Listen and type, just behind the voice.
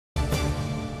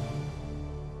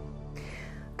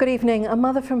Good evening. A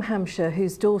mother from Hampshire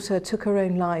whose daughter took her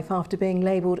own life after being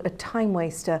labelled a time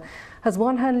waster has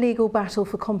won her legal battle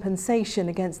for compensation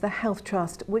against the health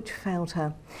trust which failed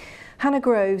her. Hannah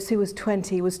Groves, who was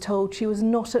 20, was told she was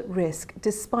not at risk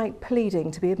despite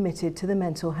pleading to be admitted to the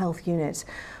mental health unit.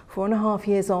 4.5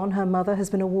 years on, her mother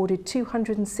has been awarded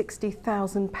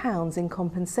 £260,000 in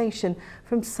compensation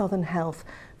from Southern Health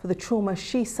for the trauma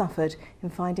she suffered in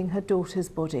finding her daughter's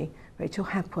body. Rachel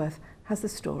Hepworth has the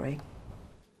story.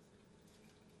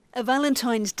 A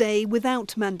Valentine's Day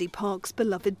without Mandy Park's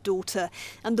beloved daughter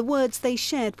and the words they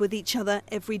shared with each other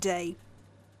every day.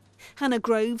 Hannah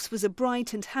Groves was a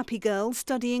bright and happy girl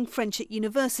studying French at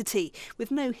university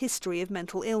with no history of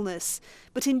mental illness.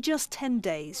 But in just 10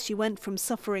 days, she went from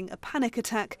suffering a panic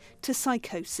attack to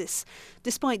psychosis.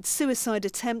 Despite suicide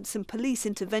attempts and police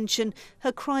intervention,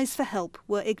 her cries for help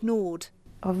were ignored.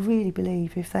 I really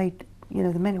believe if they'd,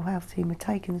 the mental health team had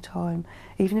taken the time,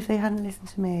 even if they hadn't listened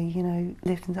to me,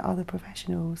 listened to other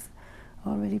professionals,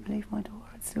 I really believe my daughter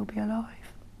would still be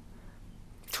alive.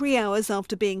 3 hours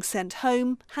after being sent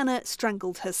home, Hannah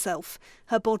strangled herself,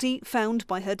 her body found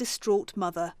by her distraught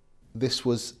mother. This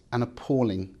was an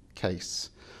appalling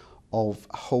case of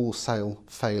wholesale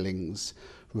failings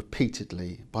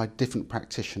repeatedly by different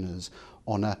practitioners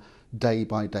on a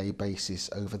day-by-day basis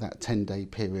over that 10-day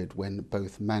period when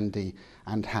both Mandy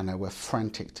and Hannah were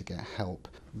frantic to get help.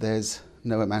 There's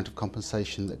no amount of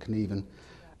compensation that can even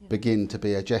begin to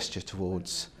be a gesture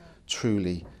towards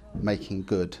truly making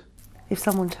good. If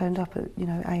someone turned up at,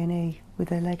 A&E with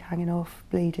their leg hanging off,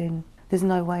 bleeding, there's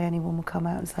no way anyone will come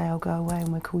out and say, I'll go away and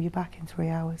we'll call you back in 3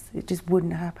 hours. It just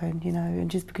wouldn't happen, and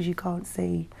just because you can't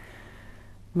see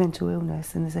mental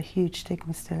illness and there's a huge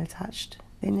stigma still attached,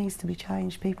 it needs to be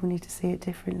changed. People need to see it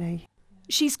differently.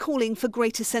 She's calling for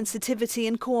greater sensitivity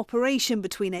and cooperation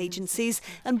between agencies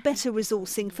and better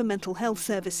resourcing for mental health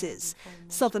services.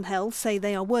 Southern Health say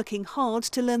they are working hard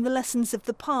to learn the lessons of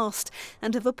the past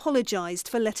and have apologised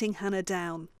for letting Hannah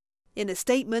down. In a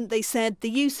statement, they said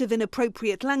the use of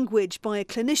inappropriate language by a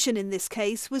clinician in this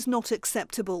case was not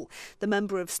acceptable. The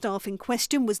member of staff in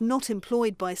question was not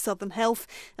employed by Southern Health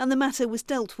and the matter was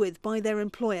dealt with by their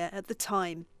employer at the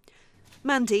time.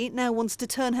 Mandy now wants to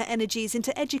turn her energies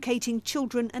into educating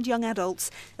children and young adults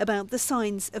about the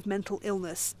signs of mental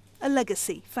illness, a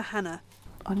legacy for Hannah.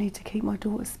 I need to keep my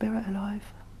daughter's spirit alive.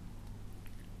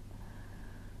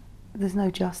 There's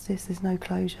no justice, there's no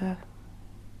closure,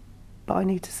 but I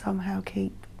need to somehow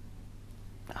keep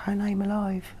her name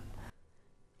alive.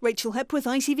 Rachel Hepworth,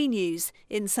 ITV News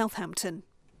in Southampton.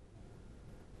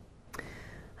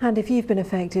 And if you've been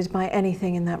affected by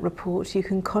anything in that report, you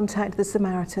can contact the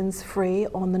Samaritans free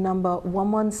on the number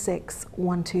 116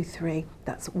 123.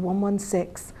 That's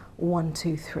 116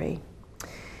 123.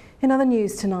 In other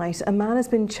news tonight, a man has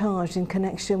been charged in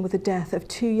connection with the death of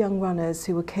 2 young runners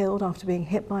who were killed after being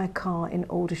hit by a car in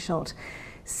Aldershot.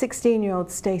 16-year-old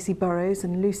Stacey Burrows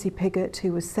and Lucy Piggott,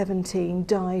 who was 17,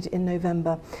 died in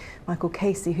November. Michael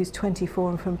Casey, who's 24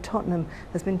 and from Tottenham,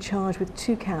 has been charged with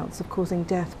 2 counts of causing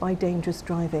death by dangerous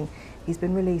driving. He's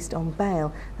been released on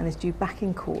bail and is due back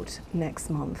in court next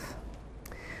month.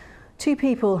 2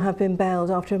 people have been bailed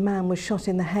after a man was shot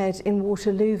in the head in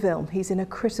Waterlooville. He's in a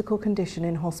critical condition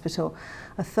in hospital.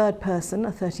 A third person,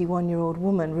 a 31-year-old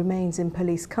woman, remains in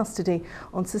police custody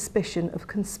on suspicion of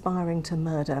conspiring to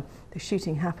murder. The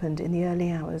shooting happened in the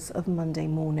early hours of Monday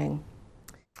morning.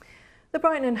 The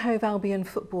Brighton and Hove Albion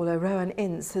footballer Rowan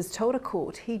Ince has told a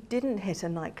court he didn't hit a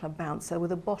nightclub bouncer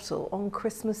with a bottle on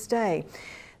Christmas Day.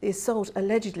 The assault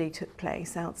allegedly took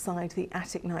place outside the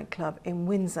Attic nightclub in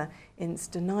Windsor. Ince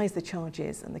denies the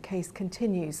charges and the case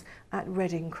continues at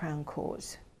Reading Crown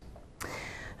Court.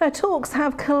 Talks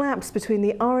have collapsed between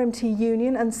the RMT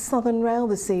Union and Southern Rail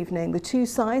this evening. The 2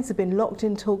 sides have been locked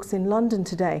in talks in London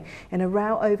today in a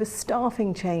row over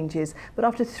staffing changes. But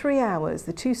after 3 hours,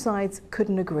 the 2 sides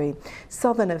couldn't agree.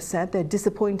 Southern have said they're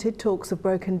disappointed talks have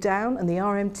broken down and the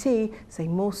RMT say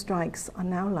more strikes are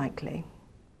now likely.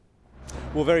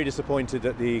 We're very disappointed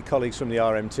that the colleagues from the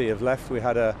RMT have left. We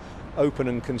had an open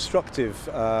and constructive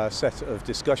set of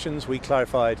discussions. We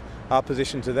clarified our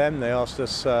position to them. They asked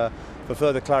us for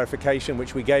further clarification,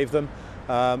 which we gave them,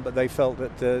 but they felt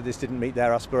that this didn't meet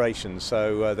their aspirations,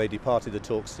 so they departed the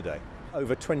talks today.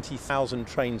 Over 20,000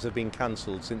 trains have been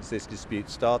cancelled since this dispute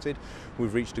started.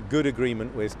 We've reached a good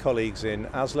agreement with colleagues in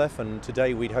ASLEF, and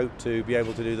today we'd hope to be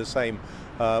able to do the same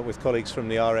with colleagues from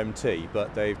the RMT,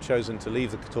 but they've chosen to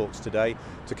leave the talks today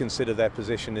to consider their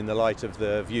position in the light of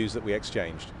the views that we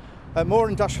exchanged. More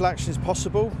industrial action is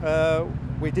possible.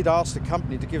 We did ask the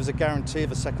company to give us a guarantee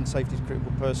of a second safety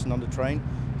critical person on the train.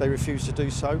 They refused to do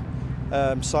so.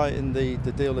 citing the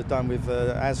deal they've done with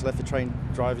ASLEF, the Train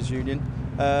Drivers Union.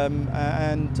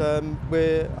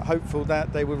 We're hopeful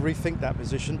that they will rethink that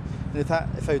position, and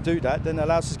if they do that, then it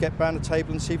allows us to get around the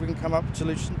table and see if we can come up with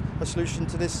a solution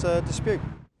to this dispute.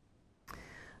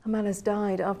 A man has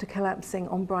died after collapsing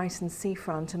on Brighton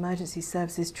seafront. Emergency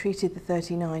services treated the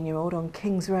 39-year-old on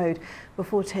Kings Road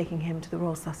before taking him to the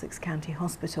Royal Sussex County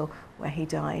Hospital, where he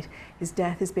died. His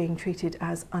death is being treated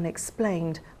as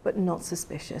unexplained but not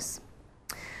suspicious.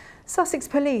 Sussex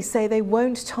Police say they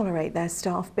won't tolerate their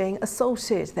staff being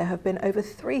assaulted. There have been over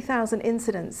 3,000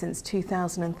 incidents since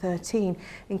 2013,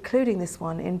 including this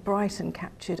one in Brighton,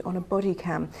 captured on a body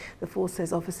cam. The force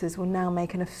says officers will now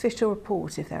make an official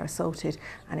report if they're assaulted,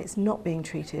 and it's not being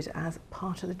treated as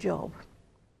part of the job.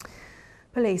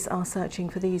 Police are searching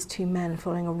for these two men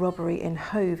following a robbery in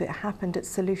Hove. It happened at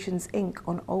Solutions Inc.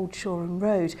 on Old Shoreham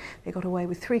Road. They got away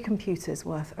with 3 computers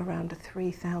worth around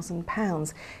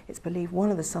 £3,000. It's believed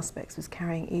one of the suspects was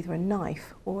carrying either a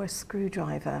knife or a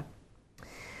screwdriver.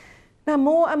 Now,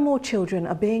 more and more children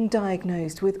are being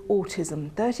diagnosed with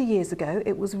autism. 30 years ago,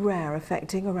 it was rare,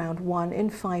 affecting around 1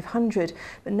 in 500.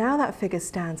 But now that figure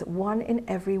stands at 1 in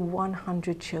every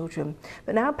 100 children.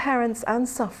 But now parents and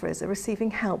sufferers are receiving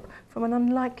help from an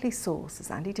unlikely source, as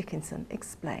Andy Dickinson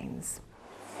explains.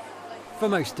 For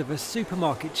most of us,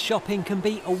 supermarket shopping can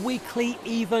be a weekly,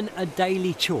 even a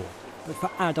daily chore. But for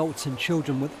adults and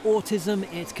children with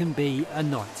autism, it can be a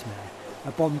nightmare.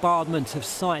 A bombardment of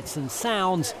sights and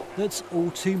sounds that's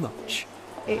all too much.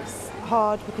 It's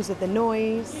hard because of the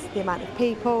noise, the amount of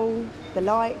people, the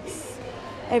lights.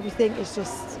 Everything is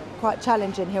just quite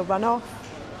challenging. He'll run off,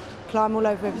 climb all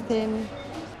over everything.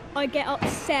 I get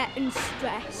upset and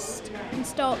stressed and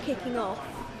start kicking off.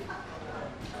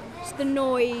 It's the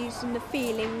noise and the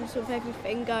feelings of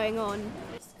everything going on.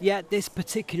 Yet this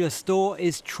particular store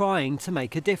is trying to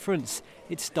make a difference.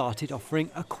 It started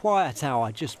offering a quiet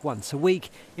hour just once a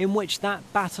week, in which that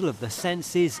battle of the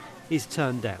senses is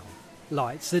turned down.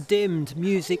 Lights are dimmed,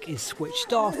 music is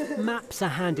switched off, maps are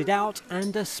handed out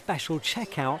and a special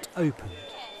checkout opened.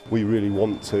 We really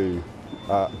want to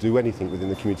do anything within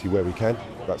the community where we can.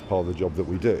 That's part of the job that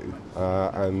we do,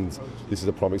 and this is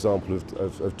a prime example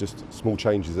of just small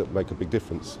changes that make a big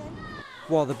difference.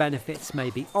 While the benefits may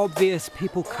be obvious,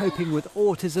 people coping with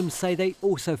autism say they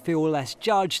also feel less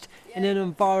judged in an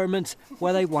environment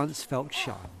where they once felt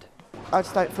shunned. I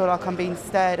just don't feel like I'm being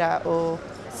stared at or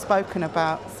spoken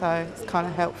about, so it's kind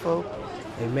of helpful.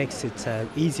 It makes it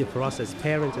easier for us as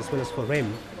parents as well as for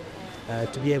him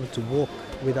to be able to walk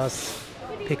with us,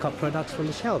 pick up products from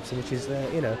the shelves, which is,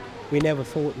 we never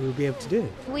thought we would be able to do.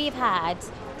 We've had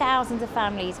thousands of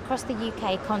families across the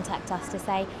UK contact us to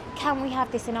say, can we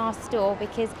have this in our store,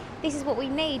 because this is what we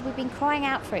need. We've been crying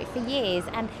out for it for years,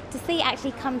 and to see it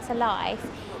actually come to life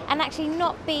and actually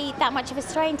not be that much of a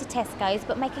strain to Tesco's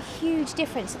but make a huge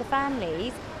difference to the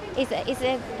families is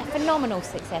a phenomenal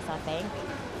success, I think.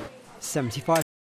 75